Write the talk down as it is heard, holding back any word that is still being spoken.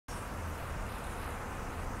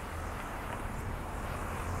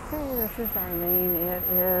Hi, this is Arlene.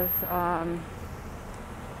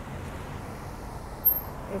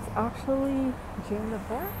 It's actually June the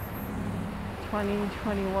 4th,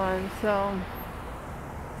 2021. So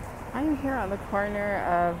I'm here on the corner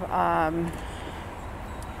of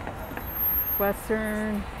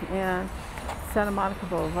Western and Santa Monica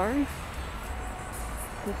Boulevard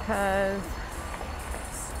because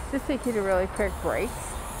just taking a really quick break.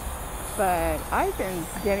 But I've been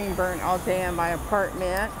getting burnt all day in my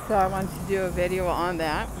apartment, so I wanted to do a video on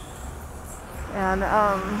that. And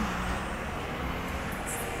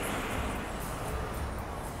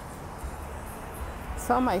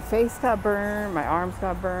so my face got burned, my arms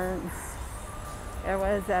got burned. It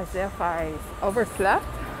was as if I overslept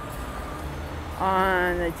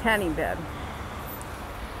on a tanning bed.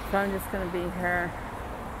 So I'm just gonna be here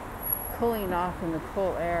cooling off in the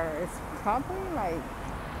cool air. It's probably like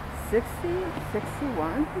 60,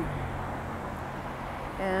 61.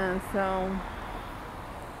 And so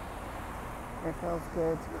it feels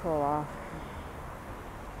good to cool off.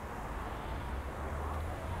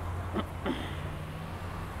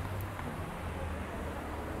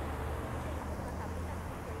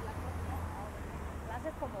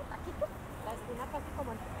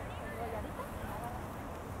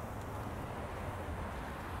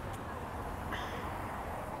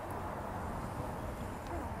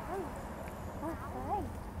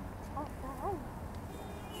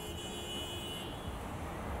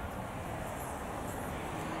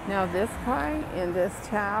 Now this guy in this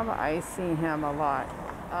tab, I see him a lot.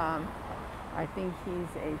 I think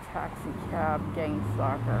he's a taxi cab gang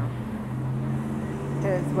stalker.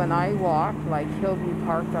 Because when I walk, like he'll be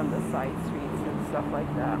parked on the side streets and stuff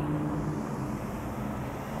like that.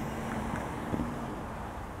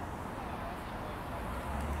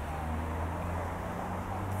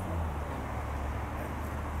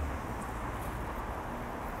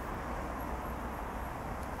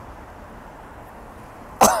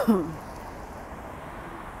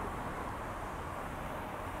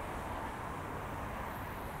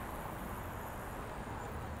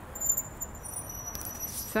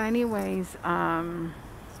 So anyways, I've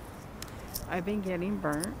been getting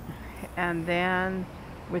burnt, and then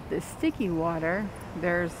with the sticky water,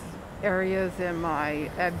 there's areas in my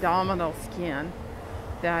abdominal skin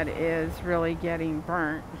that is really getting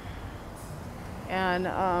burnt. And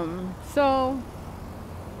so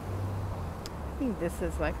I think this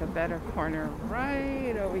is like a better corner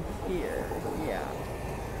right over here. Yeah.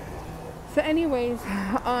 So anyways,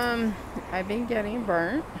 I've been getting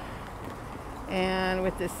burnt. And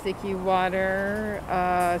with the sticky water,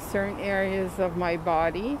 certain areas of my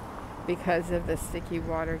body, because of the sticky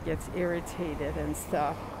water, gets irritated and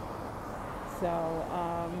stuff. So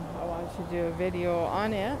I wanted to do a video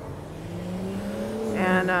on it.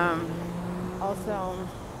 And also,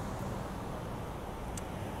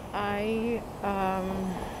 I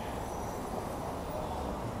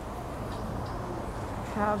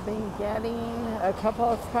have been getting a couple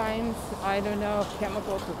of times, I don't know if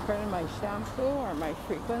chemicals were put in my shampoo or my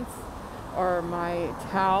frequency or my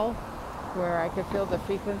towel, where I could feel the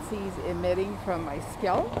frequencies emitting from my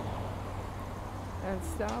scalp and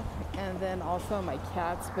stuff. And then also my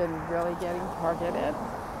cat's been really getting targeted.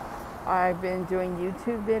 I've been doing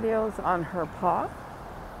YouTube videos on her paw,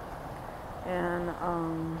 and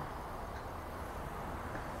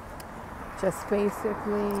just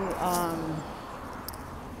basically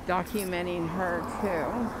documenting her too.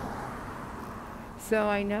 So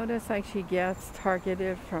I notice like she gets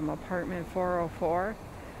targeted from apartment 404.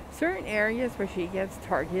 Certain areas where she gets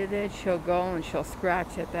targeted, she'll go and she'll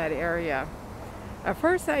scratch at that area. At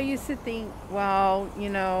first I used to think, well, you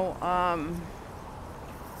know,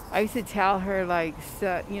 I used to tell her like,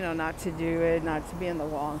 you know, not to do it, not to be in the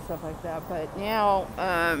wall and stuff like that. But now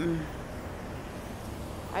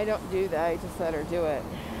I don't do that. I just let her do it.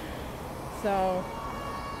 So,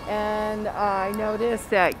 and I noticed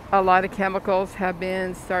that a lot of chemicals have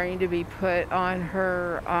been starting to be put on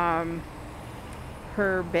her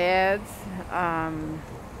her beds,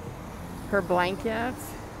 her blankets.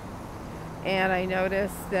 And I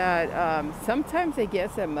noticed that sometimes I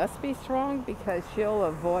guess it must be strong because she'll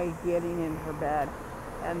avoid getting in her bed.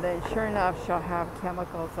 And then sure enough, she'll have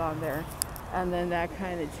chemicals on there. And then that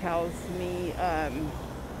kind of tells me,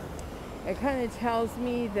 it kind of tells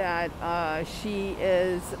me that she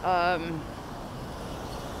is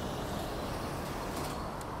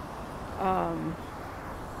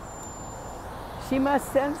she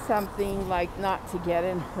must sense something like not to get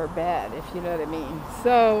in her bed, if you know what I mean.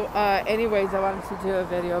 So anyways, I wanted to do a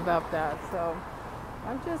video about that. So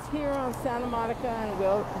I'm just here on Santa Monica and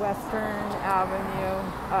Western Avenue,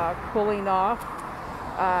 cooling off.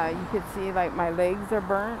 You could see like my legs are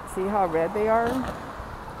burnt. See how red they are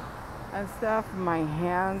and stuff. My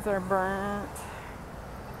hands are burnt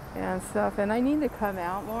and stuff. And I need to come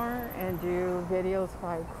out more and do videos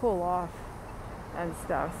where I cool off and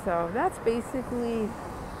stuff. So that's basically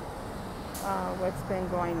what's been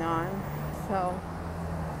going on. So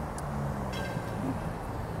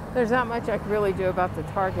there's not much I can really do about the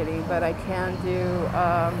targeting, but I can do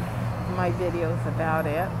my videos about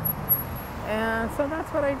it. And so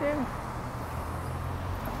that's what I do.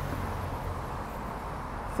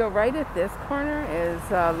 So right at this corner is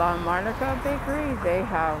La Monica Bakery. They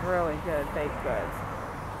have really good baked goods.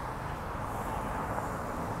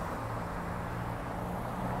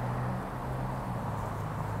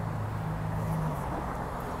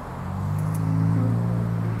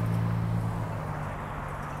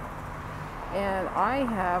 And I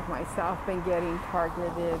have myself been getting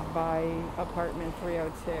targeted by apartment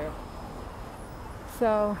 302.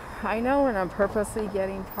 So I know when I'm purposely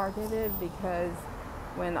getting targeted because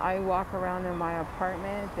when I walk around in my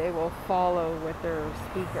apartment, they will follow with their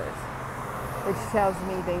speakers, which tells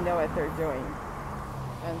me they know what they're doing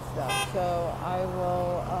and stuff. So I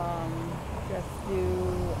will just do,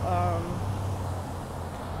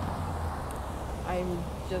 I'm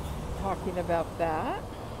just talking about that.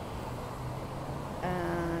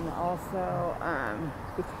 And also,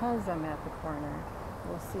 because I'm at the corner,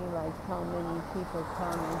 we'll see like how many people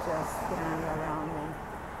come and just stand around me,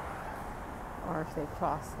 or if they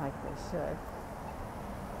cross like they should.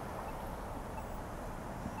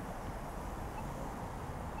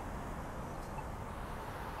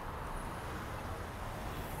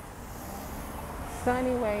 So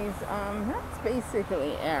anyways, that's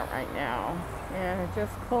basically it right now. And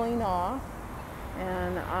just cooling off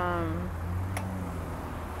and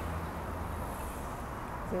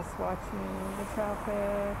just watching the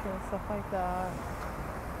traffic and stuff like that.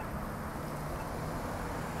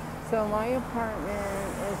 So my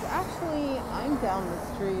apartment is actually, I'm down the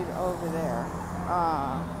street over there.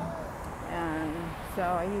 And so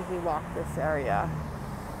I usually walk this area.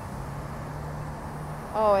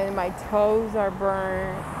 Oh, and my toes are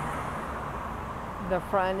burnt. The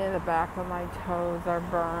front and the back of my toes are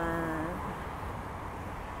burnt.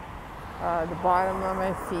 The bottom of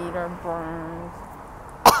my feet are burned.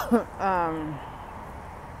 So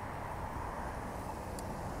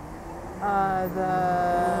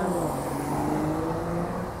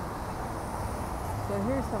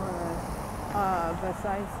here's some of the,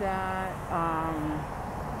 besides that,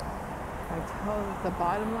 my toes, the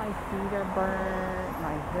bottom of my feet are burnt,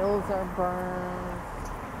 my heels are burned,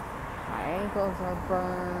 my ankles are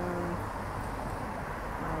burned,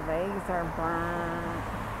 my legs are burnt,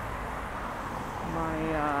 my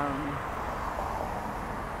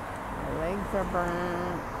legs are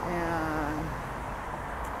burnt, and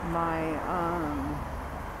my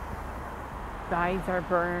thighs are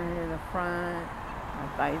burned in the front, my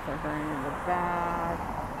thighs are burned in the back,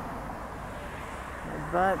 my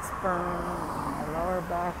butt's burned, my lower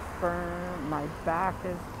back's burned, my back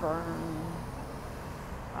is burned.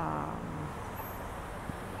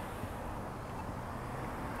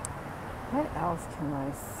 What else can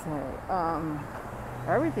I say?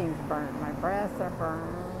 Everything's burned. My breasts are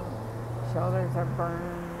burned, shoulders are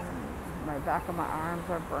burned, my back of my arms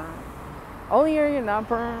are burned. Only area not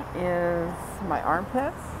burnt is my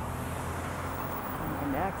armpits. My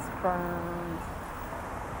neck's burned.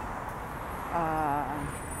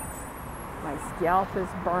 My scalp is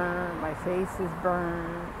burned. My face is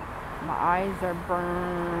burned. My eyes are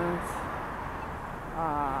burned.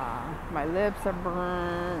 My lips are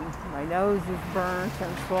burned. My nose is burnt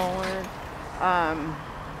and swollen.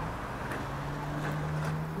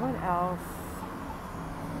 What else?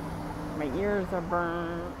 My ears are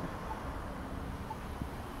burnt.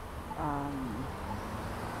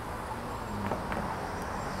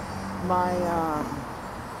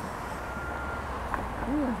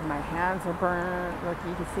 My hands are burnt. Look,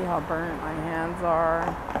 you can see how burnt my hands are.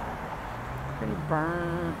 Pretty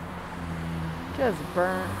burnt. Just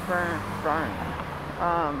burnt.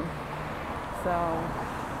 So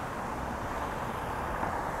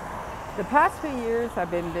the past few years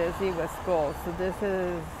I've been busy with school, so this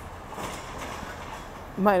is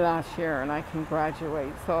my last year and I can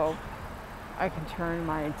graduate, so I can turn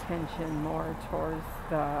my attention more towards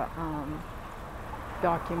the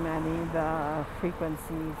documenting the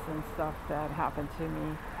frequencies and stuff that happen to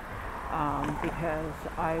me, because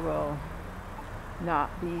I will not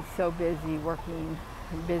be so busy working,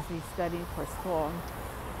 busy studying for school,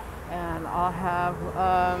 and I'll have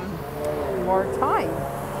more time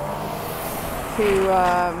to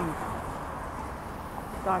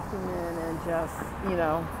document and just, you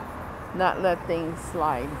know, not let things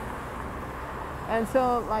slide. And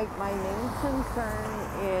so, like, my main concern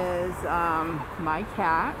is my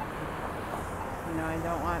cat. You know, I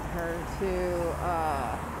don't want her to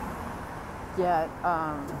get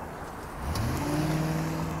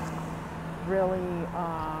really,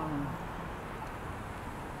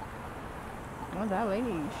 well, that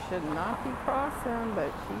lady should not be crossing,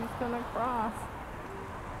 but she's gonna cross.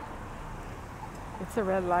 It's a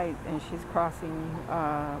red light and she's crossing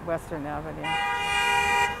Western Avenue.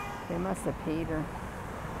 They must have paid her.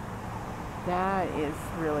 That is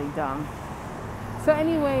really dumb. So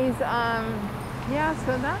anyways, yeah,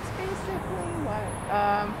 so that's basically what,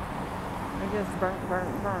 I just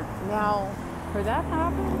burnt. Now, for that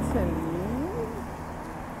happen to me,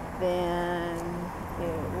 then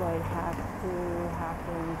it would have to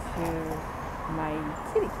happen to my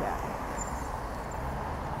kitty cat,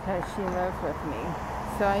 because she lives with me.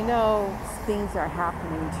 So I know things are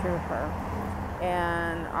happening to her.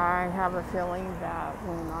 And I have a feeling that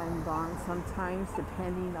when I'm gone, sometimes,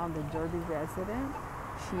 depending on the dirty resident,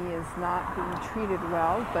 she is not being treated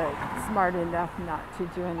well, but smart enough not to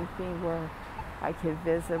do anything where I could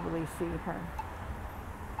visibly see her.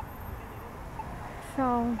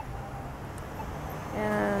 So,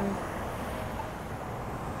 and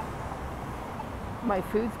my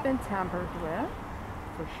food's been tampered with,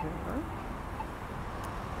 for sure.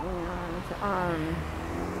 And,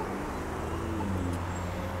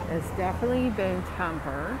 it's definitely been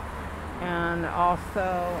tempered, and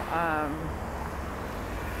also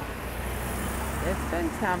it's been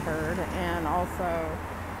tempered, and also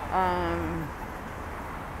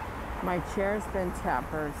my chair's been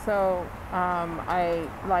tempered. So I,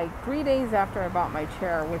 like 3 days after I bought my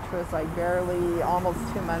chair, which was like barely almost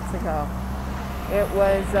 2 months ago, it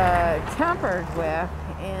was tempered with,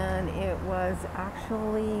 and it was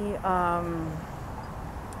actually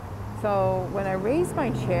so when I raise my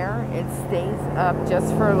chair, it stays up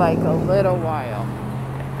just for like a little while.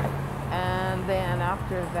 And then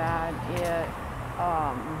after that,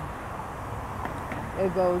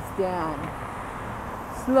 it goes down.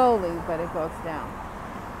 Slowly, but it goes down.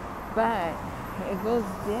 But it goes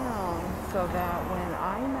down so that when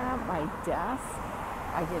I'm at my desk,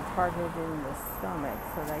 I get targeted in the stomach.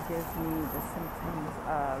 So that gives me the symptoms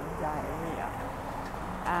of diarrhea.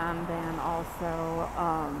 And then also,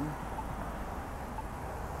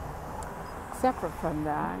 separate from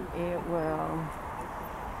that, it will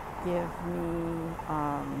give me,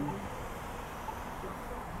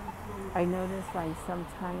 I notice like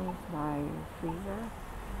sometimes my freezer,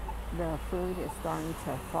 the food is starting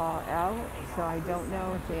to fall out, so I don't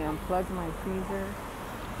know if they unplug my freezer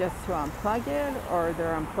just to unplug it, or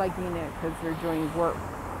they're unplugging it because they're doing work,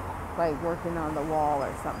 like working on the wall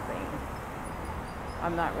or something.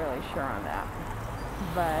 I'm not really sure on that,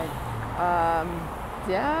 but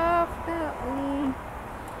definitely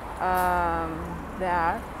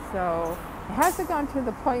that. So it hasn't gone to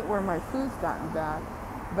the point where my food's gotten bad,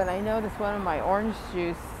 but I noticed one of my orange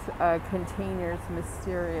juice containers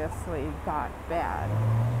mysteriously got bad,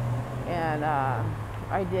 and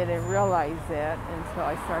I didn't realize it until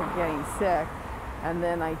I started getting sick, and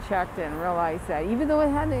then I checked and realized that even though it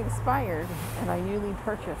hadn't expired and I newly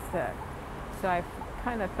purchased it, so I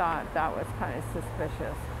kind of thought that was kind of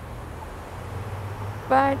suspicious.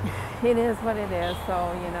 But it is what it is,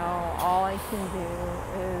 so, you know, all I can do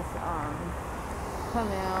is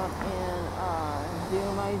come out and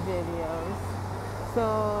do my videos. So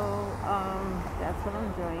that's what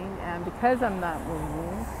I'm doing, and because I'm not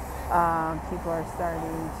moving, people are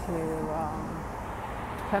starting to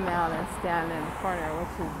come out and stand in the corner,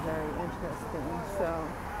 which is very interesting. So,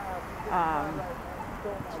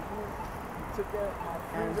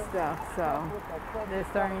 and stuff, so they're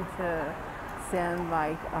starting to send,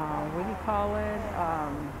 like, what do you call it,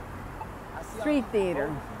 street theater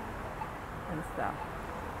and stuff.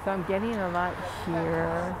 So I'm getting a lot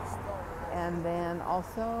here, and then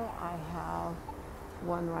also I have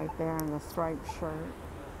one right there in the striped shirt,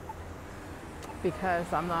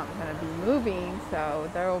 because I'm not going to be moving, so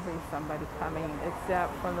there will be somebody coming,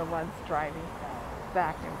 except for the ones driving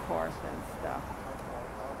back and forth and stuff.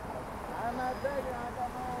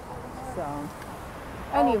 So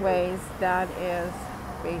anyways, that is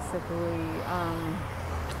basically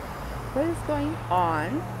what is going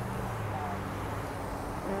on.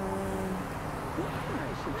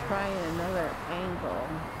 I should try another angle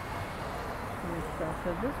and stuff. So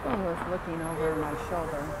this one was looking over my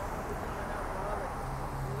shoulder.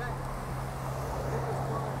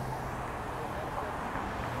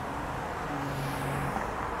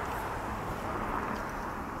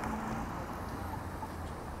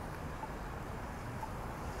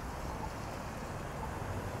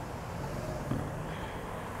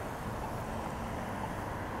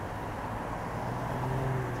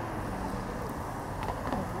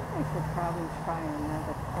 I should probably try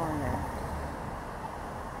another corner.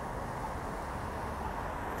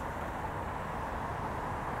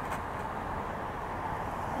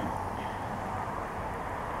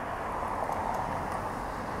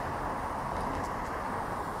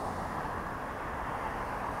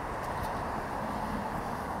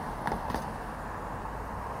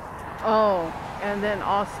 Oh, and then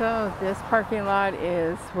also this parking lot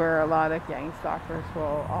is where a lot of gang stalkers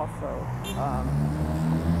will also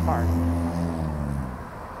park.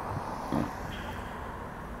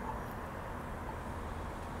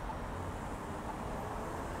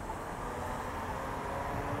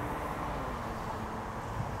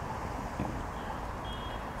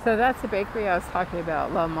 So that's the bakery I was talking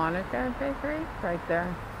about, La Monica Bakery, right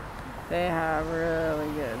there. They have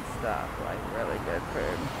really good stuff, like really good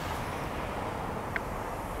food.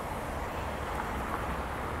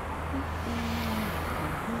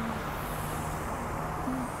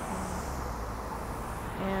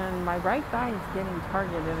 And my right thigh is getting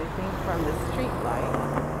targeted, I think, from the street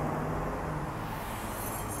light.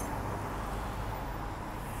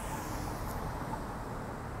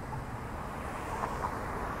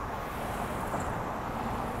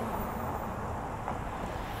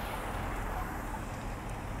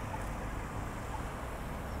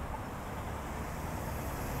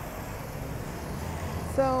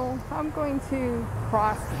 So I'm going to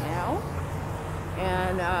cross now,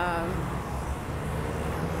 and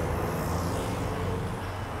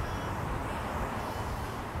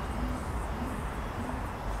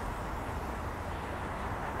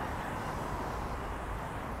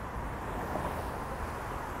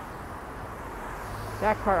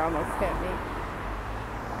that car almost hit me.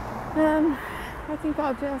 And I think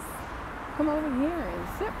I'll just come over here and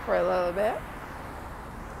sit for a little bit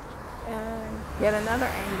and get another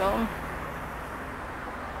angle.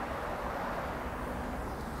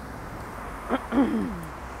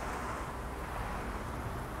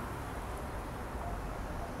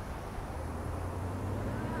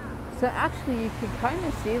 So actually you can kind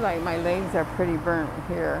of see like my legs are pretty burnt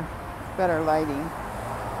here. It's better lighting.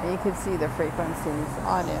 And you can see the frequencies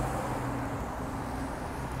on it.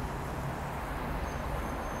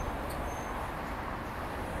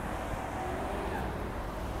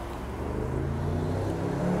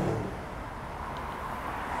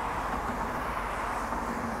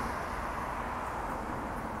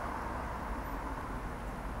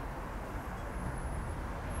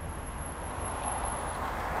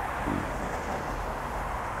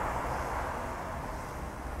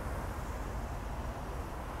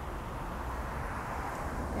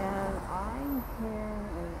 Here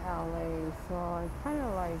in LA, so I kind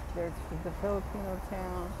of like, there's the Filipino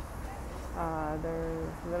town, there's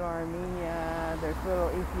little Armenia, there's little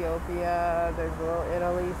Ethiopia, there's little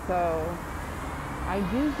Italy, so I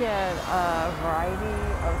do get a variety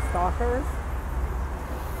of stalkers,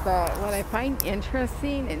 but what I find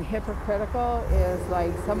interesting and hypocritical is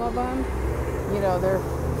like some of them, you know, they're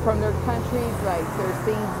from their countries, like there's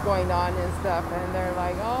things going on and stuff, and they're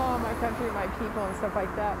like, oh, my country, my people, and stuff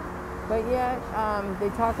like that. But yet, they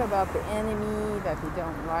talk about the enemy that they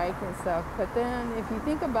don't like and stuff. But then, if you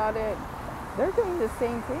think about it, they're doing the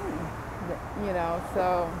same thing, you know.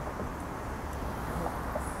 So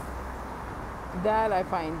that I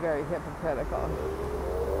find very hypocritical.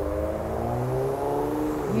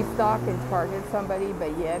 You stalk and target somebody,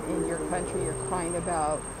 but yet in your country you're crying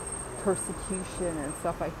about persecution and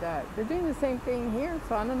stuff like that. They're doing the same thing here,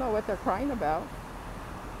 so I don't know what they're crying about.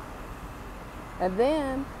 And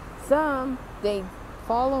then some, they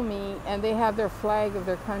follow me and they have their flag of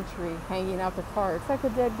their country hanging out the car. It's like a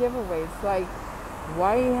dead giveaway. It's like,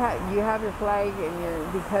 why you have your flag and you're,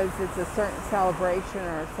 because it's a certain celebration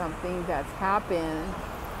or something that's happened,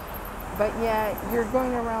 but yet you're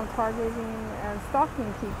going around targeting and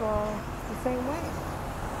stalking people the same way.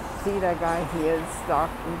 See that guy, he is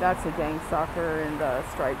stalking, that's a gang stalker in the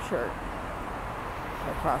striped shirt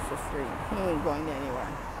across the street. He ain't going anywhere.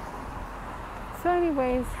 So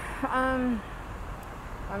anyways, I'm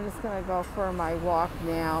just gonna go for my walk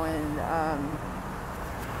now, and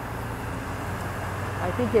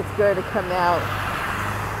I think it's good to come out.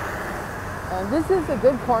 And this is a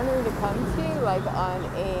good corner to come to, like on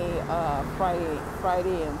a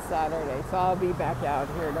Friday and Saturday. So I'll be back out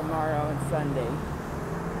here tomorrow and Sunday,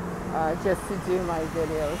 just to do my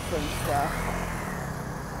videos and stuff.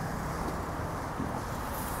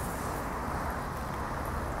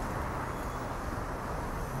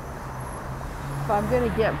 If I'm going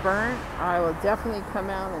to get burnt, I will definitely come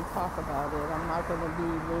out and talk about it. I'm not going to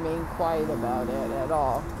remain quiet about it at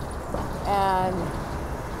all. And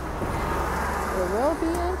it will be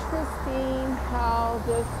interesting how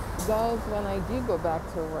this goes when I do go back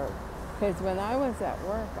to work. Because when I was at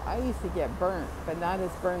work, I used to get burnt, but not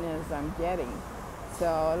as burnt as I'm getting.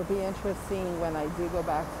 So it'll be interesting when I do go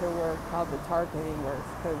back to work how the targeting works,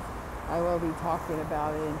 because I will be talking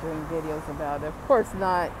about it and doing videos about it. Of course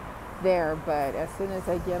not there, but as soon as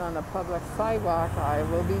I get on a public sidewalk, I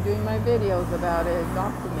will be doing my videos about it,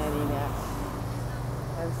 documenting it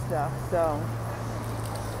and stuff. So,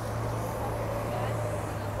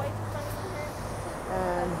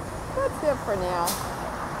 and that's it for now.